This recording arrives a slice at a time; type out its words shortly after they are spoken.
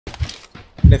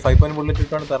5 point bullet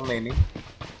ഇട്ടാണ് തരണേ ഇനി.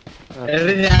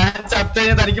 ഞാൻ ചത്ത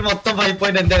തനിക്ക് മൊത്തം 5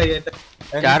 point എന്റെ കയ്യേറ്റ.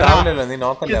 നീ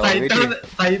നോക്കല്ലേ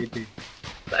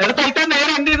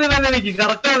നേരെ എന്ത് ചെയ്തതാണ് എനിക്ക്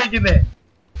കറക്റ്റാ നിക്കുന്നേ.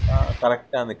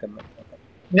 കറക്റ്റാ നിക്കുന്നത്.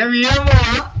 ഞാൻ വീഴാൻ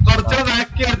പോവാ കുറച്ചുകൂടെ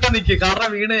ബാക്കി എടുത്താ നിക്ക്. കാരണം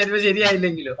വീണ് ചിലപ്പോ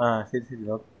ശരിയായില്ലെങ്കിലോ.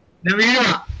 ഞാൻ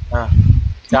വീഴുവാ.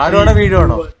 ചാടുവാണോ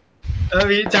വീഴുവാണോ?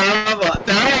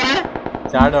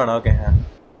 ചാടുവാണോ? ഓക്കെ.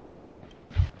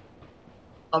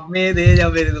 അമ്മേ ദേ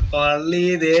ഞാൻ വരുന്നു. പള്ളി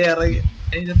ദേ ഇറങ്ങി.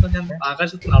 ഞാൻ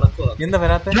ആകാശത്ത് നടക്കുക. എന്താ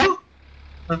വരാത്ത?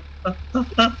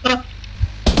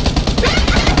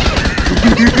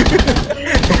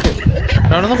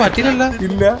 പറ്റിയില്ല.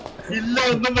 ഇല്ല ഇല്ല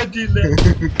ഒന്നും പറ്റിയില്ല.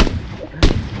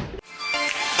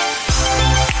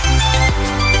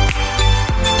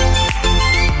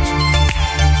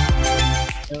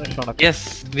 Yes,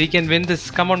 we can win this.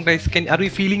 Come on, guys. Are we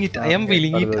feeling it? I am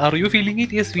feeling it. Are you feeling it?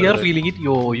 Yes, we are feeling it.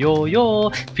 Yo.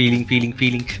 Feeling.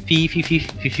 Feeling.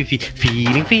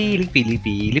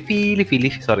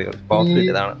 Sorry, pause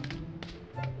ചെയ്തതാണ്.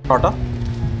 ഫോട്ടോ.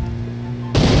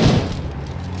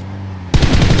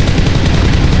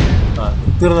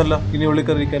 തീർന്നല്ലോ. ഇനി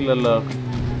ഉള്ളിക്കറിയിക്കല്ലോ.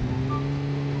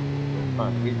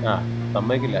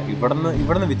 സമ്മതിക്കില്ല.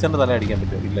 ഇവിടുന്ന് വിച്ചന്റെ തല അടിക്കാൻ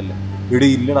പറ്റുമോ? ഇല്ലല്ലോ. ഇവിടെ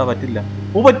ഇല്ലടാ, പറ്റില്ല.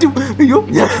 ഓ പറ്റും. അയ്യോ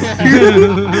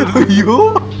അയ്യോ.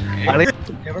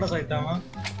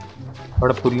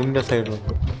 അവിടെ പുല്ലിന്റെ സൈഡ്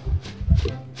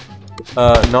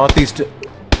നോർത്ത് ഈസ്റ്റ്.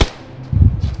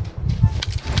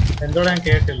 എന്തോടെ ഞാൻ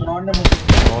കേട്ടില്ല.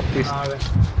 North east.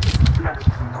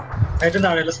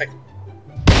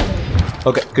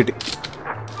 ഓക്കെ കിട്ടി.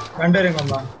 രണ്ടുപേരും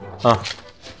കൊന്നാ.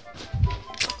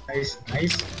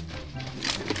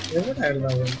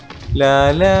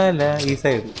 ഈ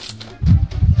side.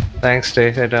 Thanks,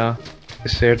 Tata.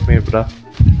 Saved me, bro.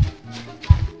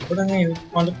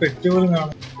 പെട്ടി പോലും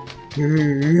കാണും.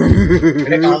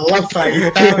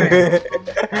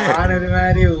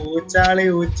 ഞാനൊരുമാതിരി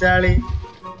ഊച്ചാളി.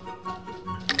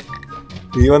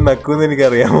 ജീവൻ നക്കൂന്ന്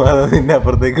എനിക്കറിയാം. അത് നിന്നെ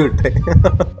അപ്പുറത്തേക്ക് വിട്ടെ.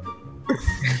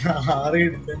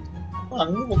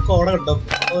 അങ്ങ് പൊക്കോടെ ഉണ്ടോ?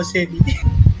 ഓ ശരി.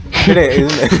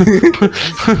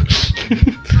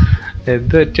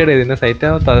 എന്ത് പറ്റിയടേ ഇതിനെ സൈറ്റ്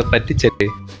പറ്റിച്ചേ?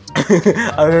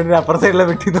 അവരോട് അപ്പുറ സൈഡിലെ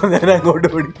വെട്ടി ഞാൻ അങ്ങോട്ട്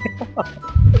ഓടി.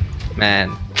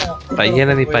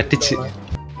 പയ്യനെ നീ പറ്റിച്ച്.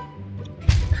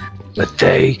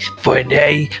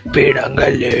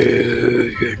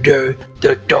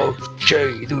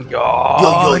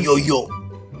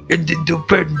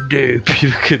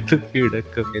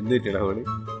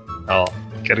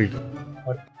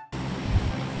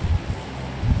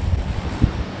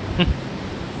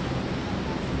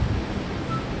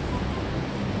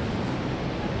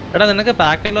 എടാ നിനക്ക്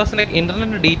പാക്ക് ആൻഡ് ലോസിന്റെ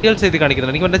ഇന്റർനെറ്റ് ഡീറ്റെയിൽസ് എഴുതി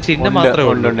കാണിക്കുന്നുണ്ട്. എനിക്ക് മറ്റേ ചിഹ്നം മാത്രമേ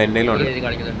ഉള്ളൂ.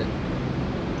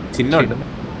 ചിഹ്നമുണ്ട്.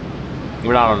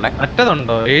 ഇവിടെ ആളുണ്ടേ.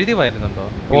 മറ്റതുണ്ടോ? എഴുതി വരുന്നുണ്ടോ?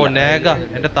 ഓ നേഗ.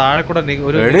 എന്റെ താഴെ കൂടെ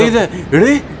ഒരു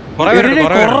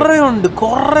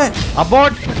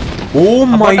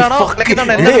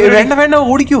വേണ്ട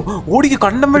ഓടിക്കൂ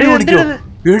കണ്ടം വഴി ഓടിക്കൂ.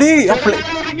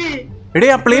 എടേ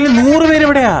ആ പ്ലെയിനിൽ 100 പേര്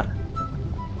എവിടെയാ?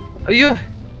 അയ്യോ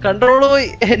കൺട്രോൾ പോയി.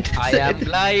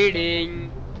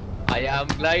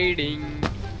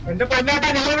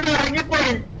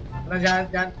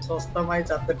 സ്വസ്ഥമായി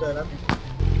ചത്തിട്ട് വരാം.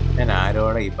 ഞാൻ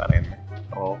ആരോടെ ഈ പറയുന്നത്?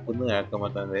 ഓപ്പൊന്ന് കേൾക്കുമ്പോ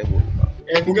തന്നെ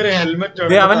ഹെൽമെറ്റ്.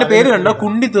 അവന്റെ പേര് കണ്ടോ?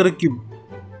 കുണ്ടി തെറിക്കും.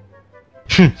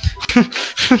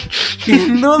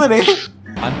 എന്തോന്നേ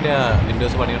അവന്റെ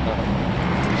വിൻഡോസ് പണിയുണ്ടോ?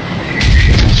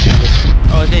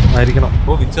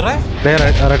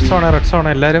 റെഡ് സോൺ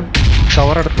എല്ലാരും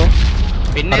കവർ എടുത്തോ.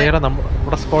 പിന്നെ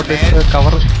നമ്മുടെ സ്പോട്ട്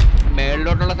കവർ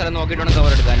മേളിലോട്ടുള്ള സ്ഥലം നോക്കിയിട്ടാണ്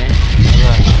കവർ എടുക്കാനേ.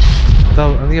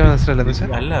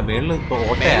 അല്ല മേളില്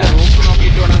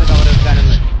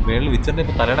മേളിൽ വിച്ചറിന്റെ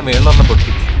തലയുടെ മേളിലൊന്നും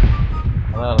പൊട്ടി.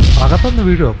 അകത്തൊന്ന്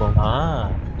വീഴും. അപ്പം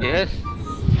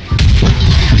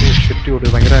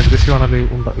ഭയങ്കര അഗ്രസീവ് ആണല്ലോ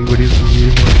ഇവിടെ.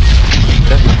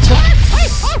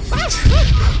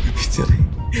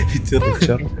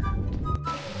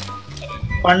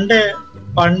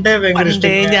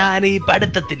 പണ്ടേ ഞാൻ ഈ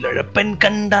പഠിത്തത്തിലൊഴപ്പൻ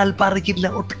കണ്ടാൽ പറയില്ല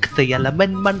ഒടുക്കത്തയല്ല.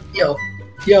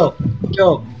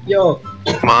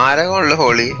 മാരകമുള്ള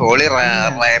ഹോളി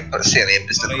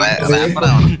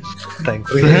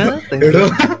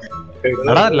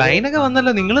എടാ ലൈനൊക്കെ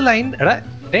വന്നല്ലോ. നിങ്ങള് ലൈൻ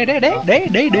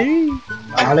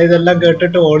നാളെ ഇതെല്ലാം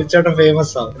കേട്ടിട്ട് ഓടിച്ചാട്ടം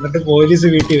ഫേമസ് ആവും. എന്നിട്ട് പോലീസ്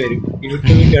വീട്ടിൽ വരും.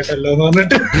 യൂട്യൂബിൽ കേട്ടല്ലോ എന്ന്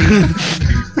പറഞ്ഞിട്ട്.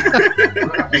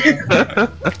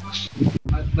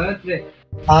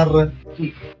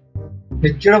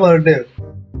 മിക്കിയുടെ ബർത്ത്ഡേ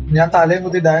ഞാൻ തലയും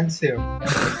കുത്തി ഡാൻസ് ചെയ്യണം.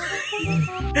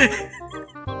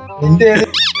 നിന്റെ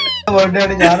ബർത്ത്ഡേ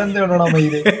ആണ്. ഞാനെന്ത് വേണോ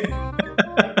മയില്?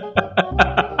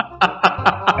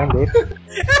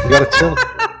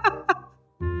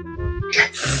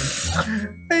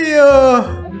 അയ്യോ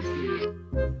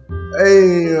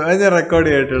അയ്യോ അത് ഞാൻ റെക്കോർഡ്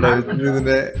ചെയ്തിട്ടുണ്ടോ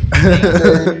ഇതിന്റെ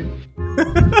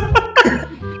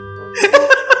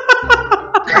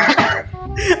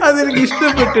അതെനിക്ക്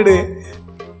ഇഷ്ടപ്പെട്ടിടേ.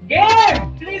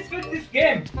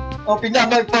 പിന്നെ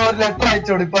അമ്മ ഇപ്പൊ ലെറ്റർ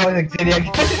അയച്ചോളൂ. ഇപ്പൊ ശരിയാക്കി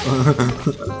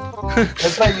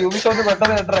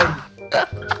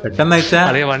പെട്ടെന്ന് അയച്ചാ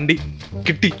വണ്ടി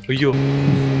കിട്ടി. അയ്യോ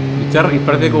ടീച്ചർ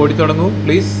ഇപ്പോഴത്തേക്ക് ഓടി തുടങ്ങൂ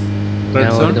പ്ലീസ്.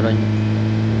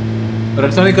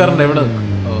 റെഡ് സോണിൽ കയറണ്ട എവിടെ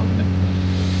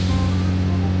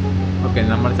ഓക്കെ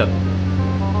നമ്മൾ ചത്തു.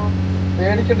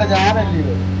 പേടിക്കണ്ട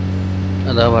ഞാനല്ലേ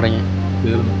അതാ പറഞ്ഞ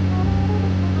തീർന്നു.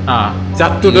 ആ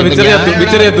ചത്തു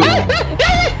വിച്ചറിയത്തു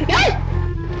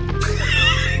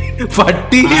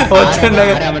പട്ടി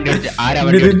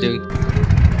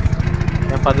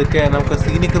പതുക്കെ നമുക്ക്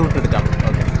സീനിക് റൂട്ട് എടുക്കാം.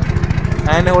 Okay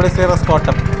and all is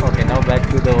സ്കോട്ടം. Okay now back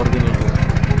to the original root.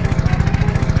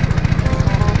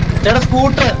 ചേട്ടാ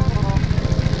സ്കൂട്ടർ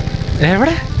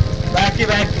എവിടെ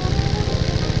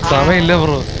സമയമില്ല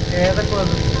ബ്രോ. ഏതൊക്കെ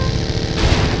വന്നു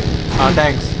ആ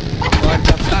താങ്ക്സ്.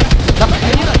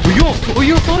 അയ്യോ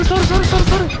അയ്യോ sorry sorry sorry sorry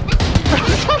sorry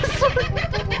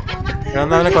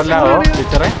അവനെ കൊല്ലാവോ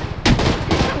ടീച്ചറെ?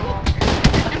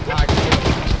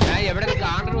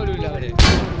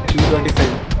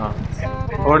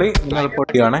 ഓടി നിങ്ങൾ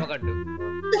റിപ്പോർട്ട് ചെയ്യണേ.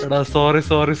 Sorry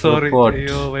sorry sorry.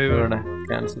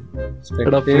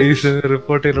 Please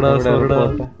report ചെയ്യടാ.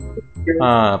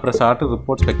 Press R to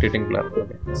report spectating player.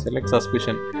 Okay. Select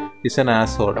suspicion. Is an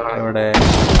asshole. ഇവിടെ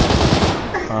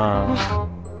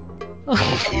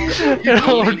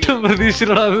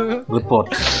റിപ്പോർട്ട്.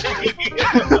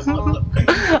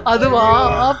 അത്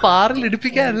ആ പാറിൽ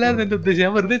ഇടിപ്പിക്കാനല്ലായിരുന്നു എന്റെ ഉദ്ദേശം.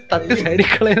 ഞാൻ വെറുതെ തട്ടി സൈഡിൽ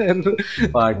കളയാനായിരുന്നു.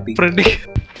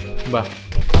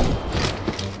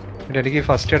 എനിക്ക്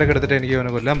ഫസ്റ്റ് എയ്ഡ് ഒക്കെ എടുത്തിട്ട് എനിക്ക്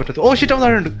അവനെ കൊല്ലാൻ പറ്റത്തു. ഓ ഷിറ്റ് അവൻ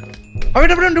താഴെ ഉണ്ട്.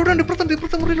 അവിടെ ഇവിടെ ഉണ്ട് ഇവിടെ ഉണ്ട്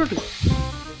ഇപ്പുറത്തെ മുറിയിലോട്ട്.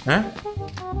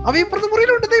 അവ ഇപ്പുറത്തെ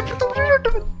മുറിയിലോട്ട് ഇപ്പുറത്തെ മുറിയിലോട്ട്.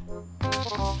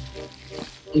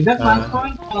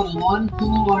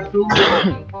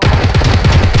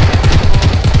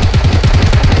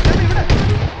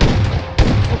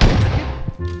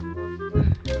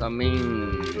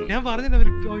 ഞാൻ പറഞ്ഞില്ല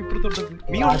ഇപ്പുറത്തോട്ട്.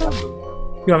 നീ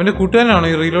അവന്റെ കൂട്ടുകാരനാണോ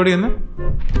ഈ റീലോഡ് ചെയ്യുന്നത്?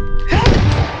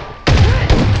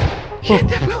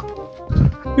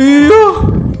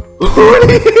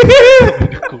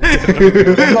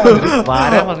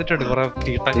 വന്നിട്ടുണ്ട് കൊറേ.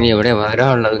 എവിടെയാ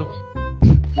വാരാനുള്ളത്?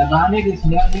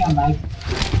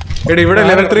 ഇവിടെ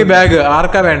ലെവൽ 3 ബാഗ്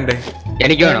ആർക്കാ വേണ്ടേ?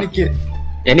 എനിക്ക് വേണം.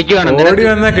 എനിക്ക് വേണം. ഓടി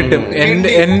വന്നാ കിട്ടും.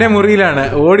 എന്റെ മുറിയിലാണ്.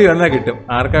 ഓടി വന്നാ കിട്ടും.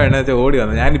 ആർക്കാ വേണ്ടെന്ന് വെച്ചാൽ ഓടി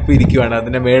വന്ന. ഞാനിപ്പോ ഇരിക്കുവാണ്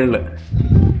അതിന്റെ മേളില്.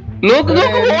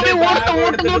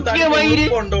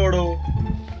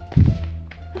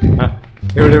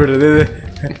 ഇവിടെ ഇവിടെ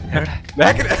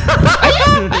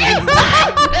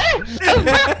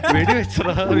വെടി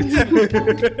വെച്ചടാ.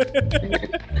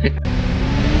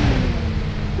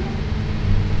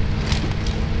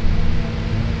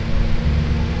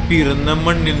 പിറന്ന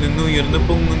മണ്ണിൽ നിന്ന് ഉയർന്നു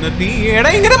പൊങ്ങുന്ന തീയട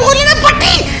ഇങ്ങനെ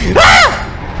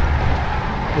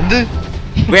എന്ത്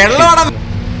വെള്ളമാണ്.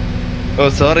 ഓ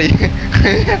സോറി.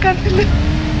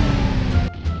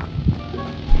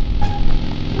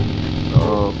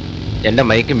 എന്റെ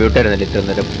മൈക്ക് മ്യൂട്ടായിരുന്നല്ലേ ഇത്ര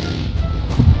നേരം.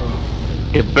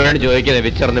 എപ്പോഴാണ് ചോദിക്കുന്നത്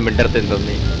വിച്ചറിന്ന് മിണ്ടർത്ത്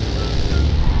തോന്നി.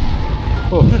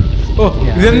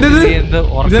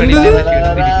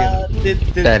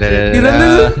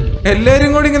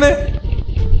 എല്ലാരും കൂടി ഇങ്ങനെ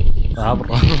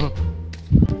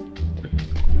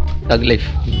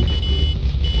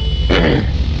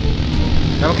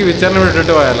നമുക്ക് വിചാരണ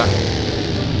വിട്ടിട്ട് പോയാലോ?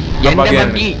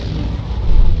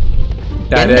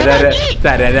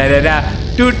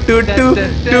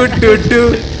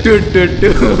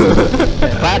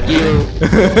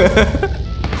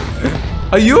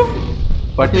 അയ്യോ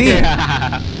പട്ടി.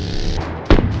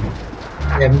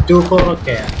 M24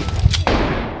 ഒക്കെ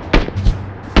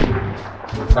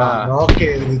നോക്ക്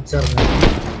ചെയ്ത് വിച്ചറിന്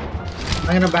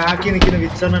അങ്ങനെ ബാക്കി നിൽക്കുന്ന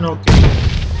വിച്ചറിനെ നോക്കി.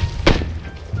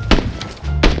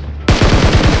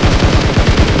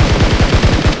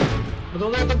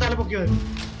 അതുകൊണ്ട് തലപ്പൊക്കി വരും.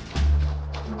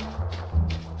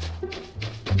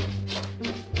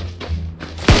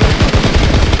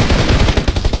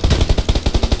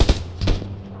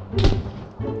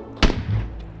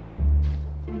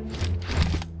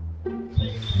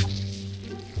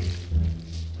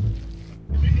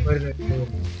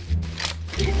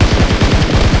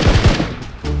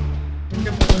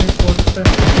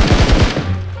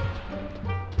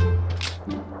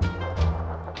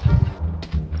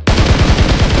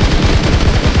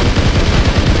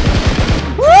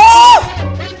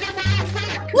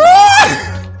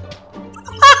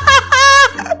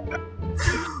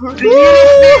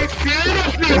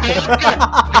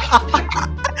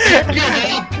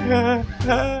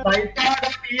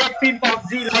 EXP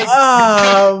PUBG Lite.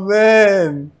 Ah,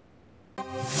 man.